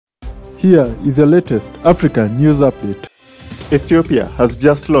Here is the latest Africa news update. Ethiopia has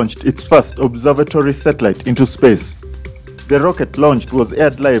just launched its first observatory satellite into space. The rocket launched was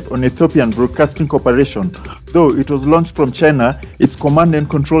aired live on Ethiopian Broadcasting Corporation. Though it was launched from China, its command and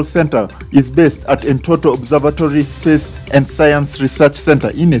control center is based at Entoto Observatory Space and Science Research Center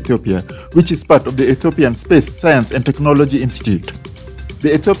in Ethiopia, which is part of the Ethiopian Space, Science and Technology Institute.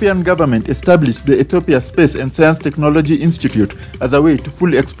 The Ethiopian government established the Ethiopian Space and Science Technology Institute as a way to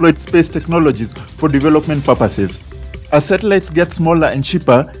fully exploit space technologies for development purposes. As satellites get smaller and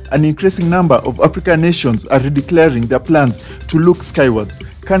cheaper, an increasing number of African nations are redeclaring their plans to look skywards.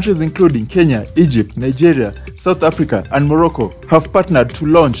 Countries including Kenya, Egypt, Nigeria, South Africa, and Morocco have partnered to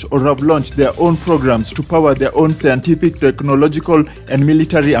launch or have launched their own programs to power their own scientific, technological, and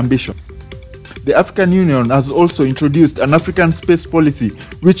military ambition. The African Union has also introduced an African space policy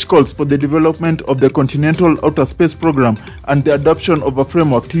which calls for the development of the Continental Outer Space Program and the adoption of a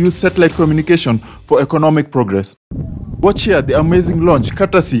framework to use satellite communication for economic progress. Watch here the amazing launch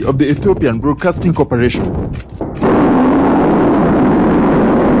courtesy of the Ethiopian Broadcasting Corporation.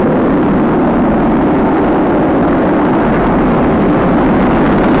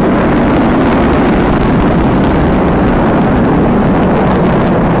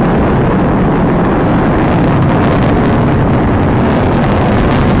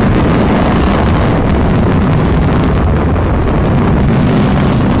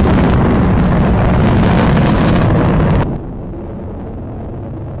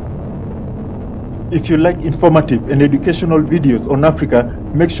 If you like informative and educational videos on Africa,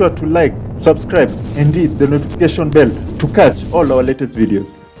 make sure to like, subscribe, and hit the notification bell to catch all our latest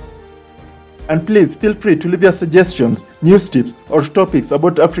videos. And please feel free to leave your suggestions, news tips, or topics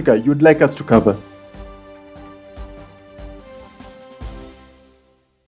about Africa you'd like us to cover.